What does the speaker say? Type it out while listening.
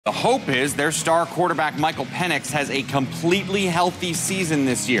The hope is their star quarterback Michael Penix has a completely healthy season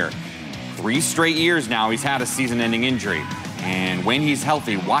this year. 3 straight years now he's had a season-ending injury. And when he's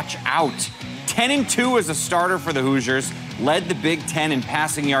healthy, watch out. 10-2 as a starter for the Hoosiers, led the Big Ten in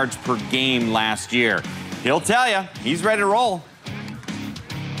passing yards per game last year. He'll tell you, he's ready to roll.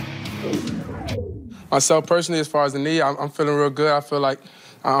 Myself personally, as far as the knee, I'm feeling real good. I feel like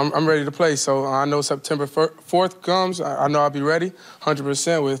I'm ready to play. So I know September 4th comes. I know I'll be ready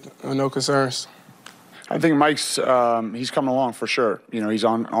 100% with no concerns. I think Mike's he's coming along for sure. You know, he's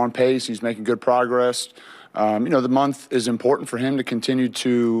on pace. He's making good progress. You know, the month is important for him to continue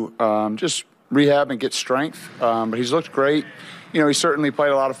to just rehab and get strength. But he's looked great. You know, he certainly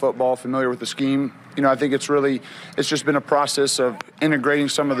played a lot of football, familiar with the scheme. You know, I think it's just been a process of integrating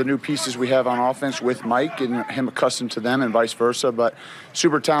some of the new pieces we have on offense with Mike and him accustomed to them and vice versa. But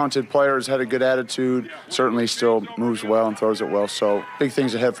super talented player, has had a good attitude, certainly still moves well and throws it well. So big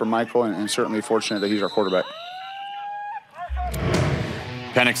things ahead for Michael, and certainly fortunate that he's our quarterback.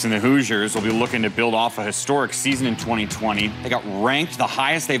 Penix and the Hoosiers will be looking to build off a historic season in 2020. They got ranked the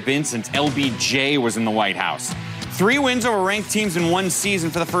highest they've been since LBJ was in the White House. 3 wins over ranked teams in one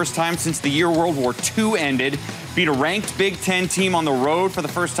season for the first time since the year World War II ended. Beat a ranked Big Ten team on the road for the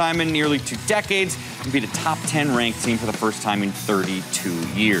first time in nearly 2 decades. And beat a top 10 ranked team for the first time in 32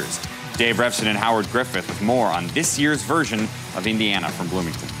 years. Dave Revsine and Howard Griffith with more on this year's version of Indiana from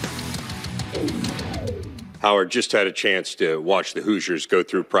Bloomington. Howard, just had a chance to watch the Hoosiers go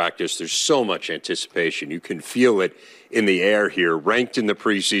through practice. There's so much anticipation. You can feel it in the air here. Ranked in the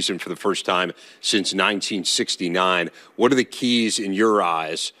preseason for the first time since 1969. What are the keys in your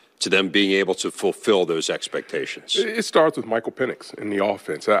eyes to them being able to fulfill those expectations? It starts with Michael Penix in the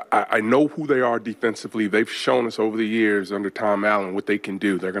offense. I know who they are defensively. They've shown us over the years under Tom Allen what they can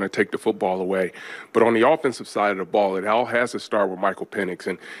do. They're going to take the football away. But on the offensive side of the ball, it all has to start with Michael Penix.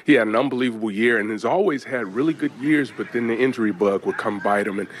 And he had an unbelievable year and has always had really good years, but then the injury bug would come bite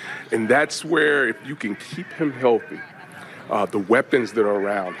him. And that's where, if you can keep him healthy, the weapons that are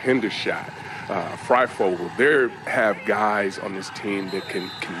around, Hendershot, Fryfogle, they have guys on this team that can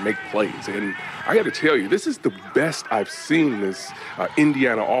make plays. And I got to tell you, this is the best I've seen this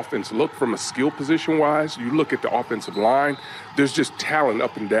Indiana offense look from a skill position-wise. You look at the offensive line, there's just talent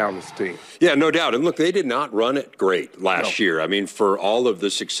up and down this team. Yeah, no doubt. And look, they did not run it great last year. I mean, for all of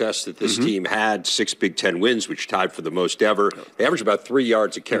the success that this team had, 6 Big Ten wins, which tied for the most ever, they averaged about 3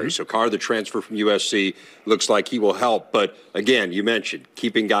 yards a carry. So Carr, the transfer from USC, looks like he will help. But again, you mentioned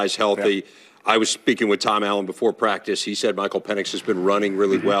keeping guys healthy. Yeah. I was speaking with Tom Allen before practice. He said Michael Penix has been running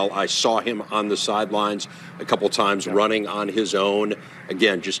really well. I saw him on the sidelines a couple times running on his own.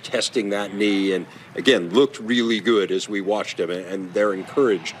 Again, just testing that knee. And, again, looked really good as we watched him. And they're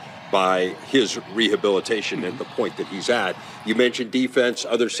encouraged by his rehabilitation at the point that he's at. You mentioned defense,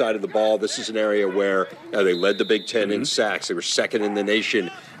 other side of the ball. This is an area where they led the Big Ten in sacks. They were second in the nation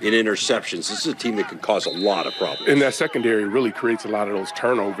in interceptions. This is a team that can cause a lot of problems. And that secondary really creates a lot of those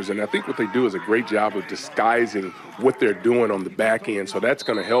turnovers. And I think what they do is a great job of disguising what they're doing on the back end. So that's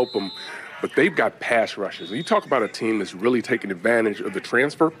going to help them. But they've got pass rushers. You talk about a team that's really taken advantage of the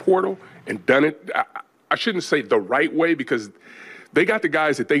transfer portal and done it, I shouldn't say the right way, because they got the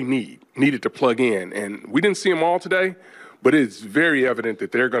guys that they needed to plug in. And we didn't see them all today, but it's very evident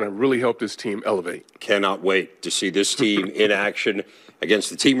that they're going to really help this team elevate. Cannot wait to see this team in action against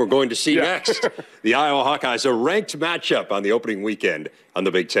the team we're going to see next. The Iowa Hawkeyes, a ranked matchup on the opening weekend on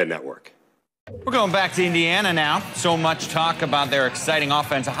the Big Ten Network. We're going back to Indiana now. So much talk about their exciting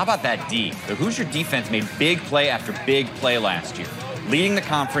offense. How about that D? The Hoosier defense made big play after big play last year, leading the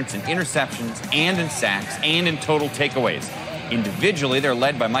conference in interceptions and in sacks and in total takeaways. Individually, they're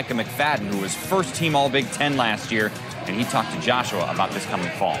led by Michael McFadden, who was first-team All-Big Ten last year, and he talked to Joshua about this coming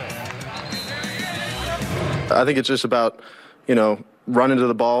fall. I think it's just about, running to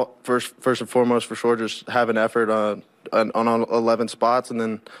the ball first and foremost, for sure, just having effort on 11 spots. And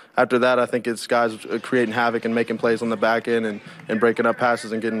then after that, I think it's guys creating havoc and making plays on the back end and breaking up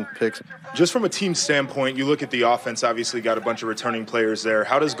passes and getting picks. Just from a team standpoint, you look at the offense, obviously got a bunch of returning players there.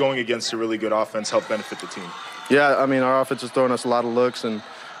 How does going against a really good offense help benefit the team? Yeah, I mean, our offense is throwing us a lot of looks, and,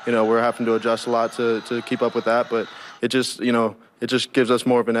 we're having to adjust a lot to keep up with that. But it just, it just gives us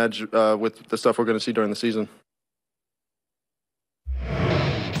more of an edge with the stuff we're going to see during the season.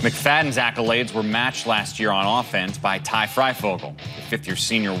 McFadden's accolades were matched last year on offense by Ty Fryfogle. The fifth-year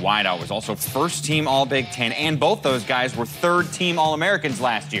senior wideout was also first-team All-Big Ten, and both those guys were third-team All-Americans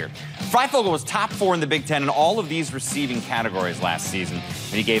last year. Fryfogle was top 4 in the Big Ten in all of these receiving categories last season,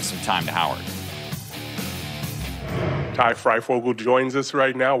 and he gave some time to Howard. Ty Fryfogle joins us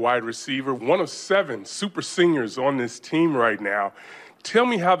right now, wide receiver, one of 7 super seniors on this team right now. Tell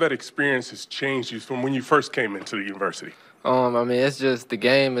me how that experience has changed you from when you first came into the university. I mean, it's just the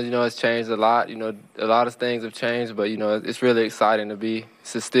game, it's changed a lot. A lot of things have changed, but, it's really exciting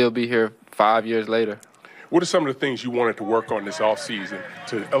to still be here 5 years later. What are some of the things you wanted to work on this offseason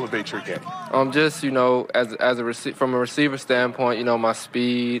to elevate your game? Just, from a receiver standpoint, my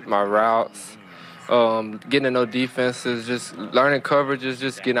speed, my routes, getting to know defenses, just learning coverages,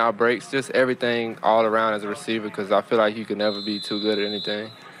 just getting out breaks, just everything all around as a receiver, because I feel like you can never be too good at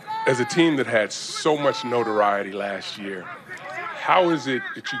anything. As a team that had so much notoriety last year, how is it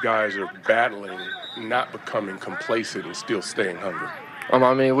that you guys are battling, not becoming complacent and still staying hungry?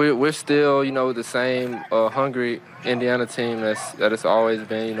 I mean, we're still, the same hungry Indiana team that it's always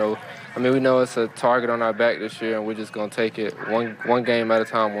been. We know it's a target on our back this year, and we're just going to take it one game at a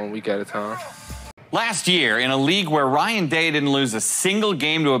time, 1 week at a time. Last year, in a league where Ryan Day didn't lose a single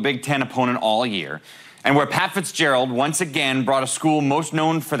game to a Big Ten opponent all year, and where Pat Fitzgerald once again brought a school most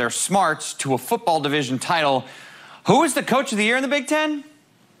known for their smarts to a football division title, who was the coach of the year in the Big Ten?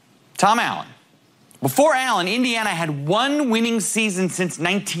 Tom Allen. Before Allen, Indiana had one winning season since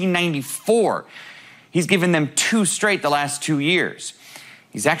 1994. He's given them 2 straight the last 2 years.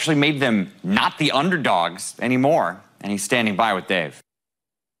 He's actually made them not the underdogs anymore, and he's standing by with Dave.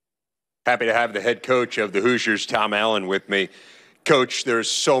 Happy to have the head coach of the Hoosiers, Tom Allen, with me. Coach, there's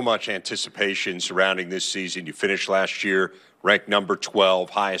so much anticipation surrounding this season. You finished last year ranked number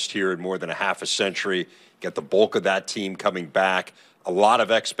 12, highest here in more than a half a century. Get the bulk of that team coming back. A lot of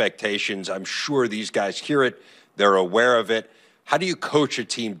expectations. I'm sure these guys hear it. They're aware of it. How do you coach a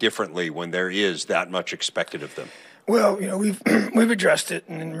team differently when there is that much expected of them? Well, we've addressed it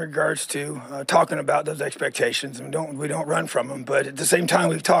in regards to talking about those expectations, and we don't run from them. But at the same time,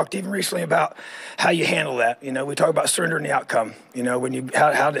 we've talked even recently about how you handle that. We talk about surrendering the outcome. When you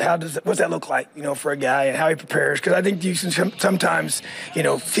what's that look like? For a guy and how he prepares. Because I think you can sometimes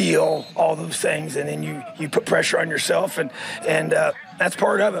feel all those things, and then you put pressure on yourself, and that's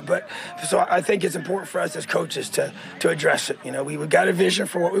part of it. But so I think it's important for us as coaches to address it. We've got a vision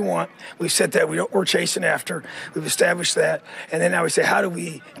for what we want. We've set that we're chasing after. We've established that, and then now we say, how do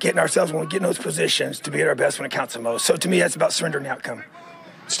we get in ourselves when we get in those positions to be at our best when it counts the most? So to me, that's about surrendering the outcome.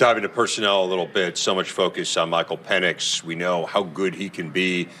 Let's dive into personnel a little bit. So much focus on Michael Penix. We know how good he can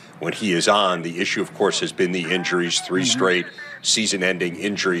be when he is on. The issue, of course, has been the injuries, 3 straight season-ending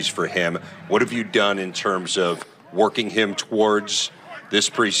injuries for him. What have you done in terms of working him towards this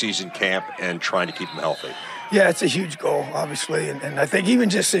preseason camp and trying to keep him healthy? Yeah, it's a huge goal, obviously, and I think even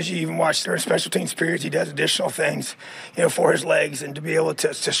just as you even watch during special teams periods, he does additional things, for his legs and to be able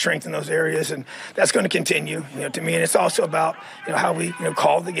to strengthen those areas, and that's going to continue, to me. And it's also about, how we,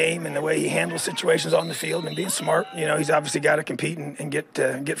 call the game and the way he handles situations on the field and being smart. He's obviously got to compete and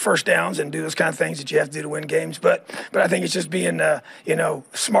get first downs and do those kind of things that you have to do to win games. But I think it's just being,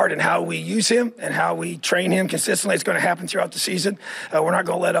 smart in how we use him and how we train him consistently. It's going to happen throughout the season. We're not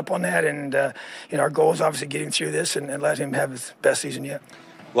going to let up on that, and our goal is obviously getting through this and let him have his best season yet.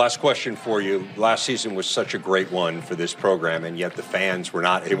 Last question for you. Last season was such a great one for this program, and yet the fans were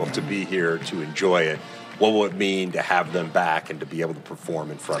not able to be here to enjoy it. What will it mean to have them back and to be able to perform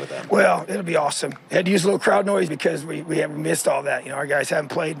in front of them? Well, it'll be awesome. Had to use a little crowd noise because we missed all that. Our guys haven't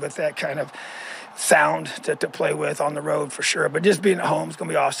played with that kind of sound to play with on the road for sure. But just being at home is going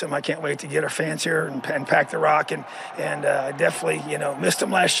to be awesome. I can't wait to get our fans here and pack the rock. And I definitely, missed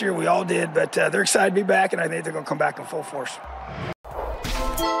them last year. We all did. But they're excited to be back, and I think they're going to come back in full force.